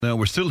Now,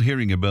 we're still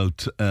hearing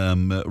about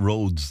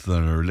roads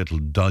that are a little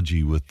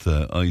dodgy with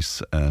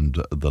ice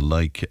and the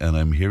like, and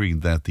I'm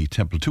hearing that the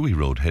Templetui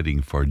Road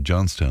heading for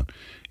Johnstown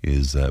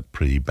is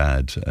pretty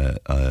bad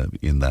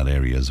in that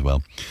area as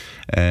well.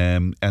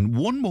 And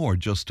one more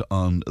just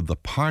on the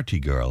party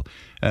girl.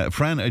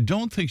 Fran, I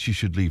don't think she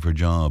should leave her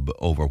job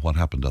over what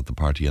happened at the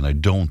party, and I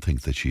don't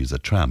think that she's a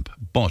tramp.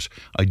 But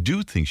I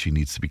do think she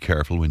needs to be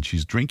careful when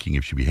she's drinking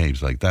if she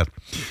behaves like that.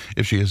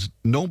 If she has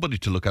nobody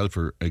to look out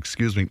for, if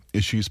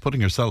she's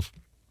putting herself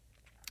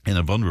in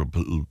a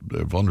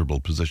vulnerable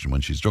position when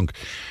she's drunk.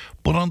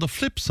 But on the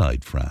flip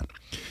side, Fran,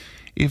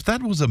 if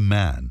that was a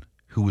man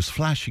who was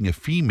flashing a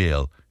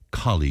female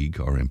colleague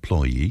or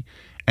employee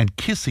and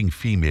kissing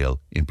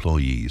female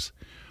employees,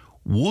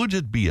 would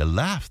it be a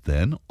laugh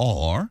then,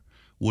 or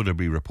would it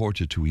be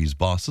reported to his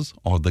bosses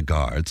or the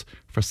guards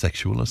for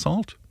sexual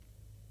assault?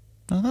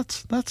 Now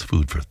that's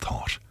food for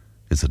thought,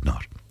 is it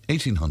not?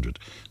 1800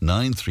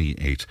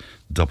 938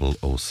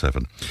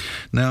 007.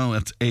 Now,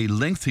 at a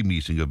lengthy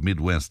meeting of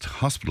Midwest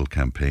Hospital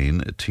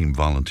Campaign team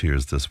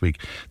volunteers this week,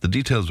 the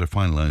details were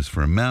finalised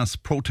for a mass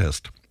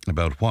protest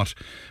about what,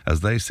 as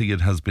they see it,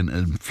 has been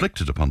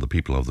inflicted upon the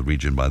people of the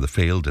region by the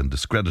failed and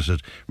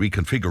discredited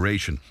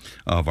reconfiguration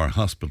of our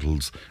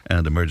hospitals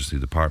and emergency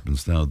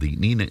departments. Now, the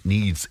NINA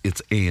Needs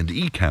Its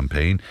A&E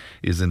campaign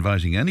is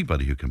inviting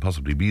anybody who can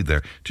possibly be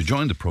there to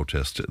join the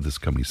protest this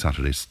coming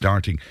Saturday,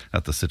 starting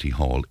at the City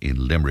Hall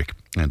in Limerick.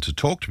 And to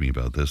talk to me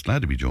about this,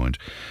 glad to be joined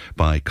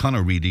by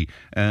Conor Reedy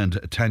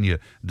and Tanya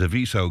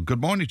DeVito. Good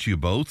morning to you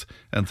both,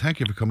 and thank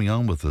you for coming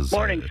on with us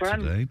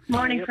today.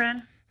 Morning,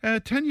 Fran.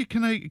 Tanya,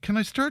 can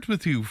I start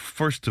with you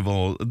first of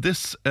all?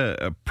 This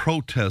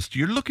protest,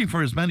 you're looking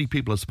for as many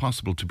people as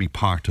possible to be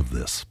part of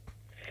this.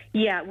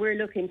 Yeah, we're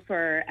looking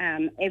for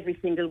every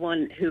single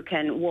one who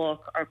can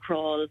walk or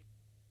crawl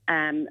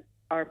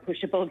or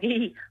push a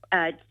buggy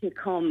to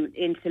come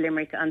into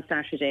Limerick on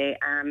Saturday.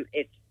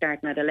 It's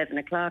starting at 11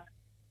 o'clock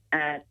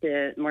at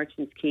the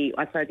Merchants Quay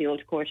outside the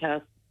old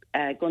courthouse,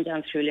 going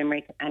down through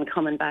Limerick and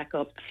coming back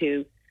up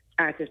to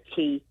Arthur's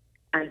Quay,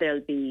 and there'll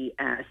be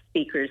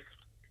speakers.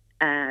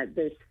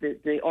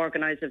 The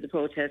organiser of the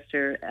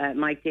protester,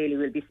 Mike Daly,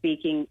 will be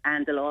speaking,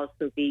 and there'll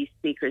also be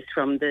speakers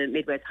from the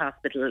Midwest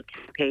Hospital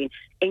campaign,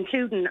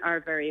 including our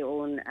very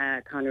own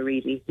Conor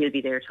Reedy. He'll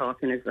be there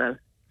talking as well.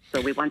 So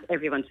we want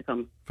everyone to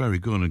come. Very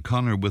good. And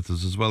Conor with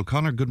us as well.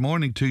 Conor, good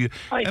morning to you.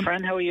 Hi,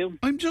 Fran. How are you?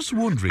 I'm just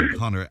wondering,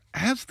 Conor,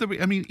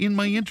 in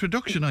my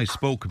introduction I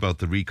spoke about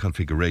the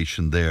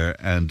reconfiguration there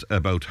and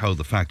about how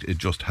the fact it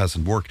just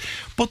hasn't worked.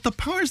 But the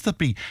powers that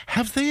be,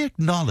 have they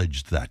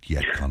acknowledged that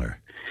yet, Conor?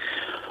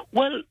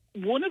 Well,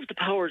 one of the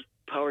powers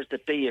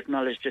that be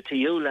acknowledged it to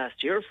you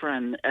last year,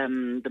 Fran,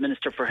 the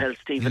Minister for Health,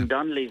 Stephen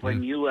Donnelly,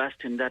 when you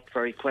asked him that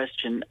very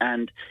question,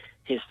 and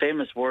his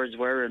famous words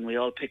were, and we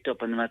all picked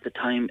up on them at the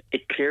time,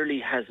 it clearly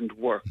hasn't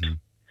worked.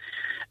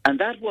 And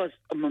that was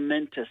a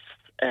momentous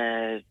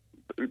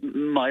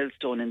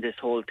milestone in this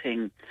whole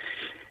thing.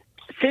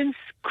 Since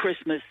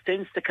Christmas,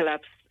 since the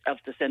collapse of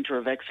the Centre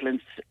of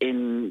Excellence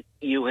in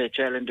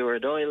UHL in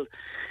Duradoyle,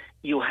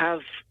 you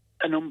have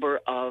a number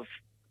of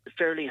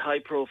fairly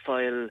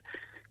high-profile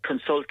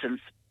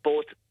consultants,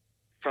 both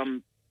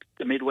from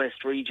the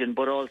Midwest region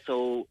but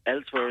also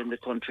elsewhere in the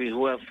country,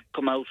 who have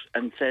come out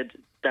and said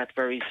that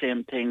very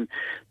same thing,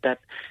 that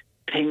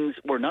things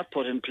were not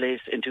put in place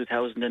in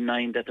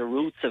 2009, that the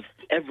roots of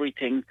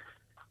everything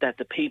that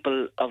the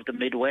people of the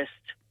Midwest,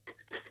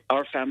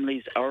 our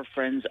families, our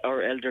friends,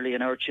 our elderly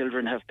and our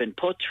children have been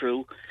put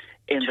through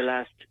in the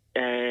last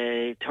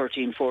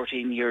 13,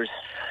 14 years,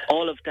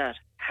 all of that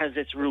has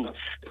its roots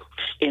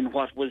in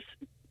what was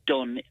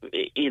done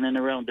in and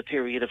around the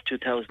period of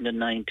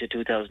 2009 to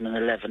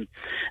 2011.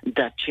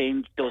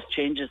 Those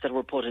changes that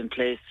were put in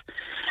place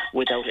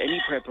without any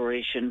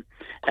preparation.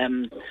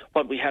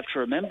 What we have to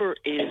remember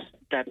is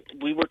that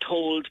we were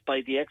told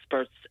by the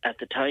experts at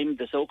the time,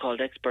 the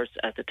so-called experts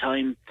at the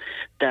time,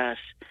 that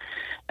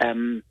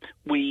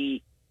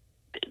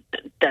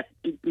that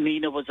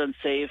Nina was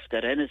unsafe,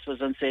 that Ennis was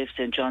unsafe,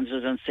 St. John's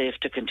was unsafe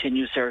to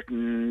continue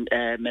certain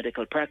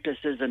medical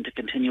practices and to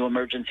continue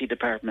emergency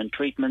department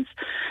treatments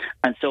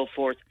and so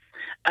forth.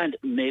 And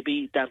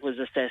maybe that was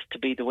assessed to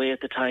be the way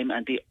at the time,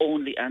 and the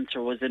only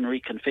answer was in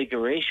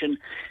reconfiguration.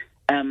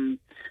 And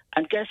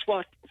guess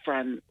what,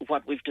 Fran?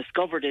 What we've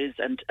discovered is,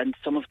 and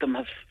some of them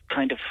have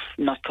kind of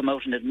not come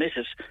out and admit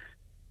it,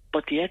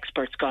 but the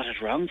experts got it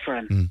wrong,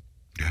 Fran.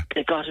 Yeah.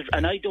 They got it,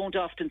 and I don't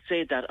often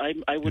say that.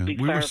 I would be.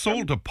 We far were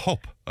sold from, a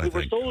pup. We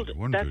were sold.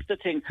 That's the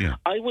thing. Yeah.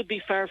 I would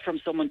be far from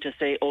someone to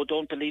say, "Oh,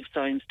 don't believe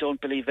science, don't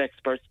believe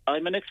experts."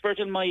 I'm an expert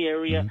in my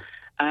area,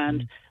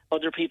 and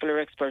other people are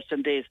experts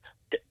in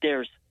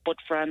theirs. But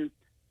Fran,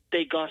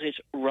 they got it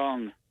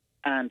wrong,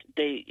 and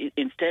they,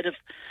 instead of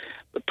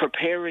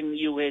preparing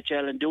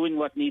UHL and doing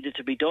what needed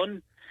to be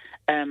done,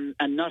 and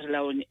not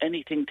allowing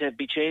anything to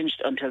be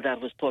changed until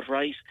that was put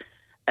right.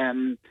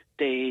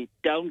 They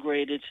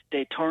downgraded,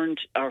 they turned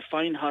our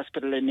fine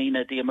hospital in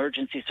Nina, the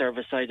emergency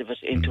service side of it,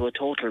 into a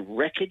total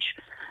wreckage,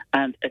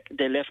 and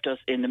they left us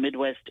in the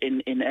Midwest,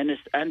 in Ennis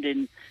and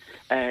in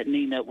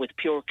Nina, with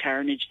pure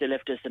carnage. They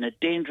left us in a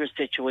dangerous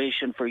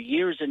situation for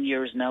years and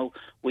years now.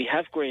 We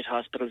have great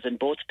hospitals in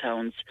both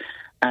towns,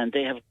 and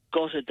they have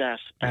gutted that.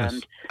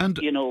 Yes. And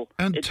you know,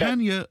 and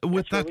Tanya,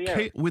 with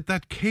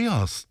that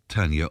chaos,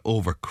 Tanya,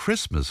 over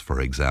Christmas, for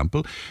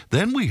example,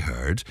 then we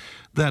heard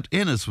that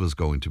Ennis was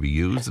going to be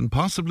used, and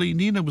possibly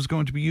Nina was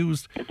going to be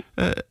used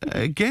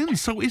again.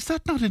 So is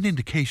that not an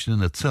indication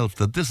in itself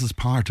that this is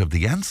part of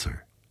the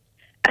answer?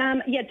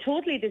 Yeah,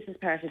 totally this is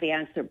part of the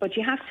answer. But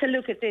you have to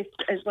look at this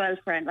as well,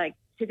 friend. Like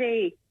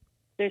today,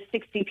 there's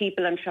 60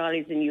 people on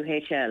trolleys in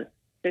UHL.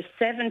 There's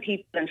 7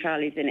 people on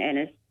trolleys in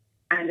Ennis.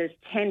 And there's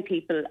 10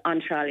 people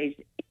on trolleys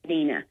in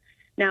Nina.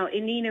 Now,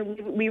 in Nina,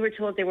 we were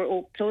told they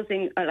were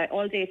closing, like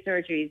all-day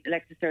surgeries,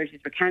 elective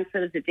surgeries were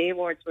cancelled. The day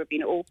wards were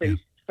being opened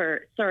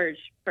for surge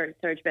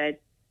beds.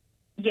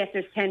 Yes,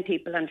 there's 10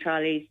 people on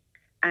trolleys.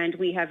 And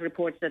we have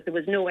reports that there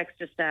was no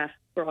extra staff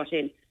brought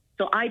in.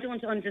 So I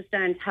don't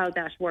understand how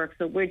that works.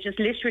 So we're just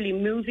literally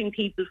moving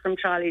people from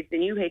trolleys in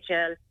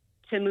UHL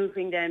to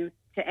moving them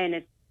to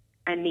Ennis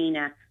and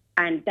Nina.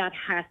 And that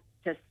has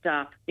to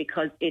stop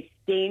because it's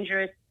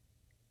dangerous.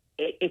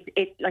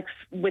 It like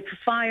with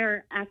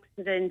fire,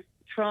 accidents,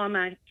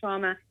 trauma,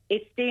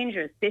 it's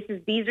dangerous.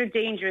 These are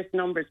dangerous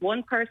numbers.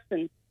 One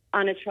person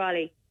on a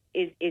trolley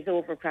is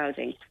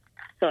overcrowding.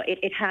 So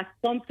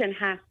something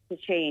has to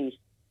change.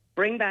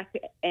 Bring back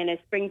Ennis,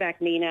 bring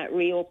back Nina,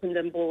 reopen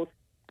them both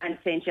and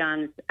St.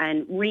 John's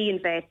and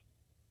reinvest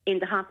in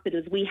the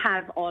hospitals we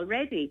have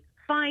already.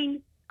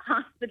 Fine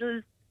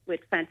hospitals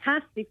with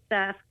fantastic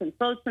staff,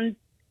 consultants,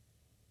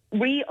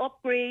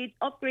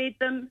 upgrade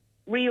them,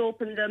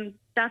 reopen them.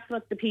 That's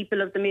what the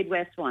people of the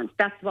Midwest want.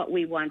 That's what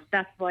we want.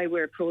 That's why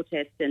we're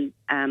protesting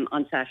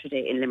on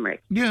Saturday in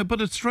Limerick. Yeah,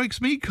 but it strikes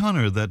me,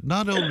 Conor, that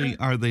not only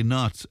are they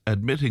not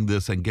admitting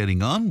this and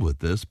getting on with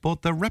this,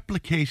 but they're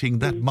replicating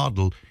that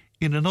model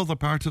in another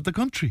part of the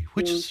country,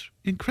 which is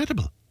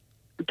incredible.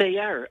 They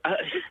are.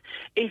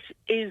 It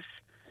is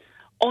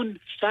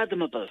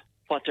unfathomable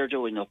what they're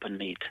doing up in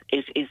Meath.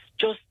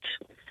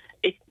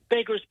 It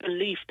beggars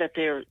belief that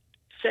they're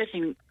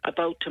setting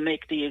about to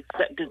make the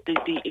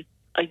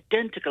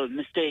identical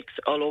mistakes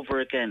all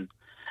over again.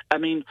 I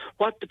mean,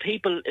 what the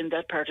people in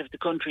that part of the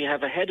country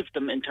have ahead of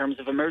them in terms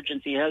of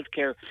emergency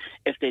healthcare,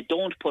 if they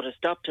don't put a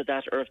stop to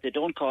that or if they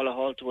don't call a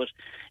halt to it,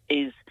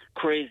 is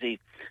crazy.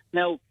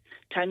 Now,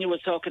 Tanya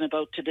was talking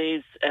about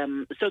today's...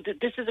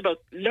 this is about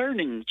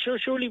learning.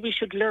 Surely we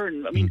should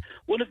learn. I mean,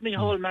 one of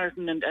Micheál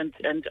Martin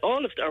and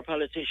all of our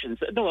politicians,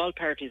 no, all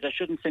parties, I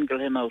shouldn't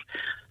single him out,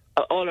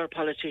 all our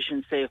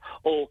politicians say,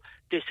 oh,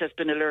 this has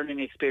been a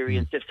learning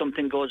experience. If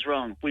something goes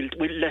wrong,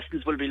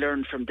 lessons will be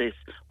learned from this.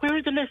 Where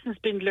are the lessons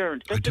being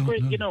learned? That's a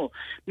great,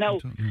 Now,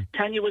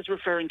 Tanya was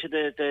referring to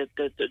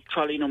the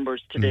trolley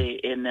numbers today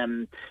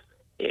in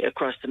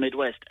across the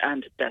Midwest,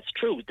 and that's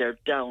true. They're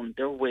down.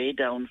 They're way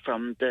down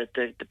from the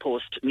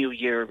post-New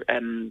Year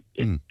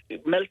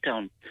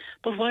meltdown.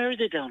 But why are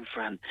they down,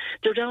 Fran?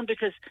 They're down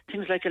because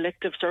things like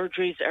elective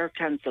surgeries are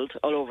cancelled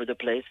all over the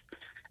place.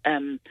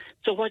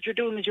 So what you're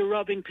doing is you're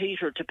robbing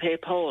Peter to pay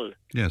Paul.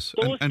 Yes,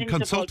 and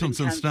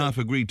consultants and staff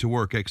agreed to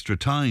work extra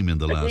time in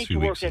the last few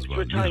weeks as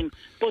well. Yeah.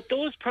 But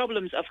those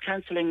problems of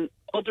cancelling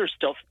other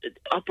stuff,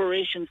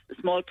 operations,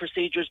 small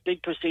procedures,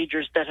 big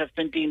procedures that have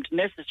been deemed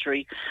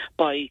necessary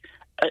by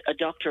a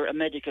doctor, a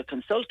medical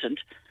consultant,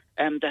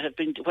 that have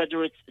been,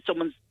 whether it's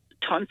someone's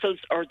tonsils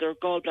or their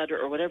gallbladder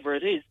or whatever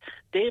it is,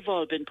 they've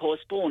all been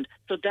postponed.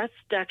 So that's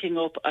stacking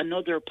up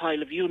another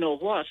pile of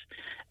you-know-what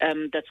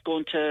that's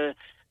going to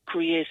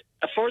create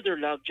a further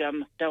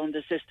logjam down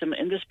the system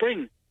in the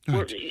spring.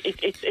 Right.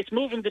 It's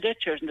moving the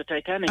deck chairs in the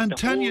Titanic. And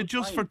Tanya,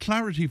 just for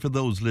clarity for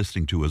those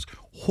listening to us,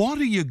 what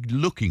are you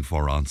looking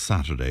for on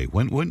Saturday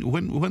when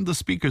the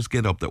speakers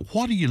get up there?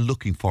 What are you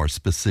looking for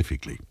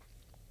specifically?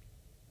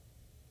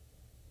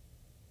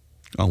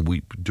 Oh,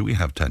 we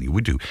have Tanya?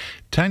 We do.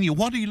 Tanya,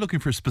 what are you looking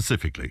for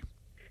specifically?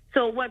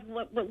 So what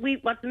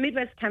the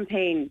Midwest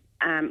campaign,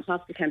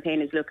 hospital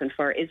campaign, is looking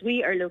for is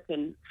we are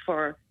looking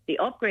for the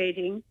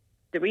upgrading,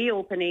 the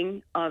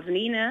reopening of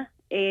Nina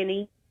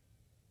A&E,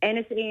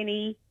 Ennis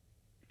A&E,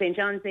 St.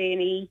 John's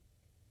A&E.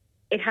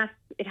 It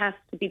has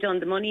to be done.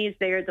 The money is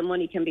there. The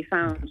money can be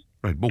found.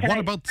 Right, but what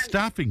about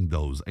staffing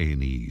those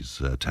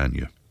A&Es,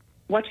 Tanya?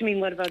 What do you mean,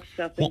 what about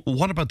staffing?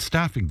 What about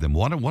staffing them?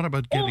 What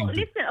about getting... Oh,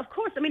 listen, of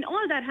course. I mean,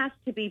 all that has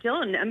to be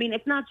done. I mean,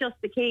 it's not just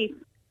the case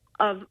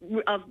of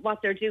what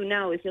they're doing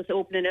now is just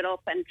opening it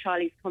up and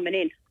trolleys coming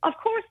in. Of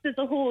course, there's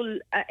a whole...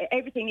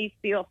 everything needs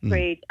to be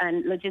upgraded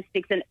and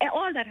logistics, and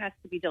all that has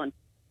to be done.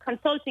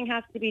 Consulting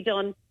has to be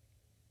done.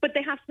 But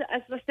they have to,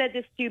 as I said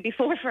this to you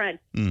before, Fran,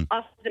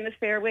 offer them a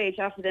fair wage,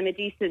 offer them a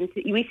decent...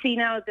 We see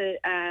now the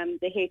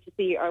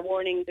HSE are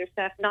warning their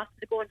staff not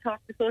to go and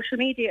talk to social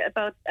media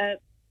about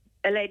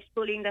alleged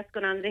bullying that's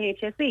going on in the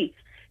HSE.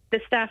 The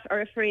staff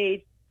are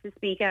afraid to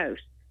speak out.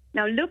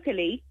 Now,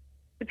 luckily,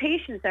 the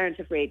patients aren't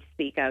afraid to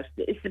speak out.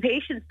 It's the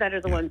patients that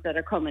are the ones that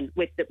are coming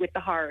with the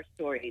horror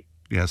stories.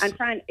 Yes. And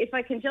Fran, if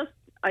I can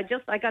I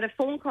got a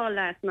phone call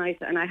last night,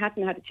 and I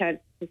hadn't had a chance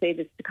to say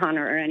this to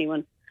Conor or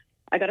anyone.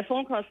 I got a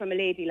phone call from a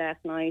lady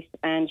last night,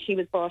 and she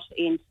was brought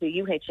into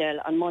UHL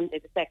on Monday,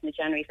 the 2nd of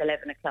January at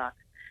 11 o'clock.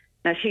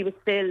 Now, she was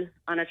still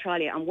on a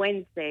trolley on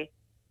Wednesday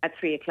at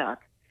 3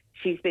 o'clock.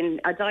 She's been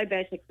a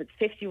diabetic for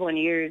 51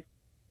 years.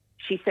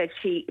 She said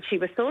she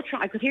was so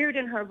I could hear it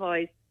in her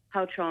voice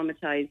how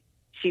traumatised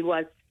she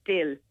was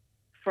still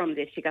from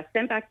this. She got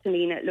sent back to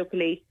Nina.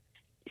 Luckily,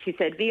 she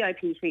said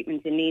VIP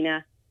treatment in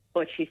Nina,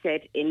 but she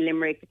said in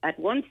Limerick at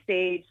one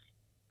stage,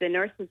 the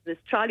nurses, there's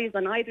trolleys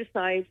on either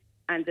side,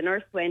 and the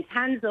nurse went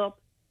hands up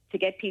to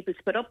get people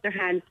to put up their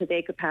hands so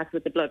they could pass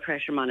with the blood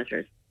pressure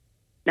monitors.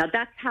 Now,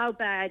 that's how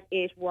bad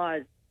it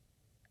was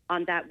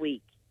on that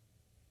week.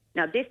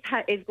 Now, this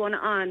is going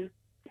on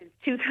since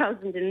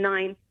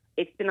 2009.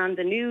 It's been on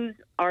the news.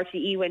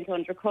 RTE went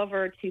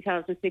undercover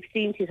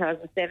 2016,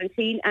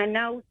 2017, and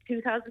now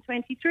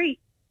 2023.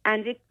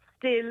 And it's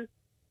still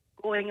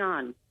going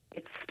on.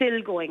 It's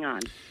still going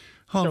on.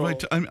 All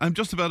right. I'm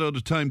just about out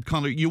of time,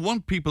 Conor. You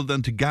want people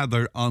then to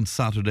gather on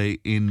Saturday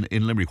in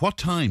Limerick. What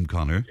time,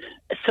 Conor?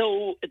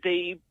 So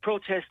the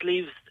protest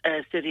leaves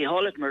City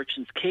Hall at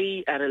Merchants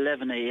Quay at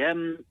 11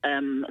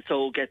 a.m.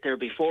 So get there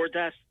before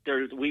that.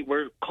 We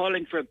were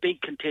calling for a big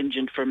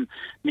contingent from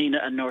Nina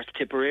and North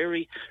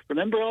Tipperary.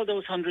 Remember all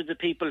those hundreds of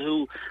people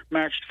who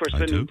marched for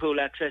swimming pool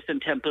access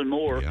in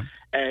Templemore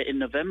in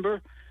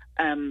November?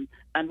 And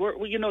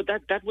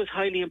that was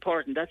highly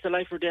important. That's a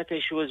life or death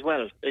issue as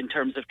well in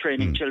terms of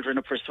training children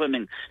up for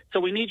swimming. So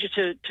we need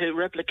you to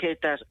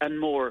replicate that and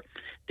more.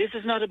 This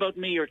is not about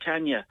me or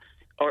Tanya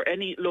or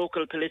any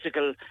local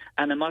political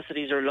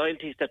animosities or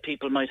loyalties that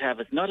people might have.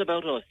 It's not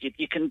about us. You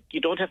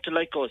don't have to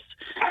like us.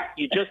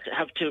 You just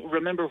have to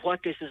remember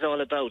what this is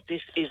all about.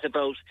 This is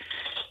about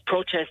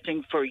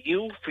protesting for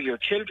you, for your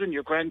children,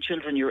 your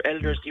grandchildren, your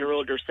elders, your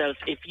older self.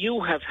 If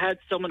you have had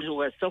someone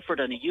who has suffered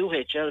on a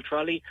UHL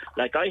trolley,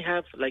 like I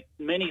have, like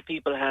many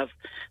people have,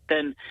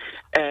 then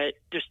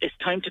it's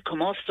time to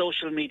come off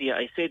social media.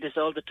 I say this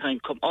all the time.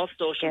 Come off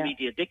social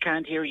media. They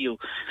can't hear you.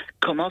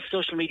 Come off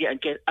social media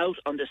and get out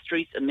on the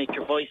streets and make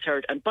your voice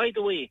heard. And by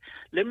the way,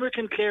 Limerick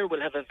and Clare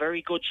will have a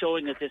very good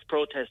showing at this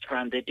protest,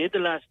 Fran. They did the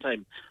last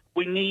time.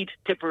 We need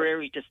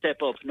Tipperary to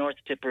step up, North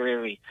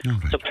Tipperary.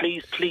 Right. So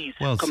please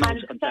come out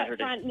on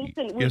Saturday.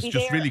 Listen, yes, just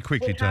there. Really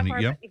quickly,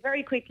 Tanya.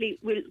 Very quickly,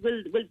 we'll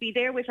be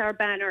there with our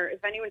banner.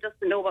 If anyone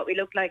doesn't know what we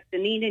look like, the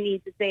Nina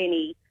needs a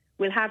Zany.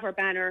 We'll have our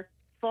banner.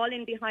 Fall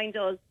in behind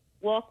us,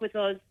 walk with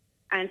us,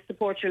 and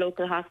support your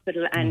local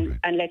hospital, and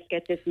let's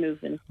get this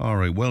moving. All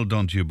right, well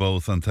done to you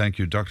both, and thank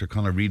you. Dr.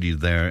 Conor Reedy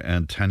there,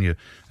 and Tanya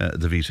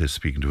DeVita is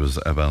speaking to us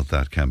about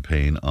that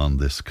campaign on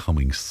this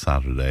coming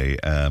Saturday.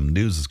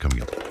 News is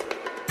coming up.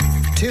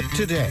 Tip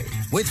Today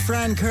with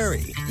Fran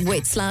Curry.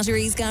 With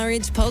Slattery's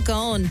Garage, puck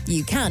on.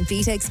 You can't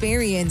beat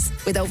experience.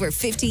 With over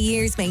 50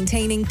 years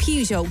maintaining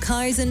Peugeot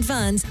cars and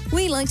vans,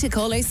 we like to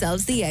call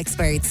ourselves the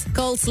experts.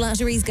 Call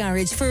Slattery's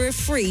Garage for a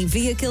free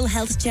vehicle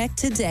health check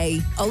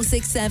today.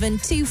 067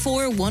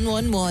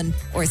 24111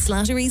 or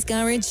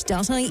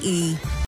slatterysgarage.ie.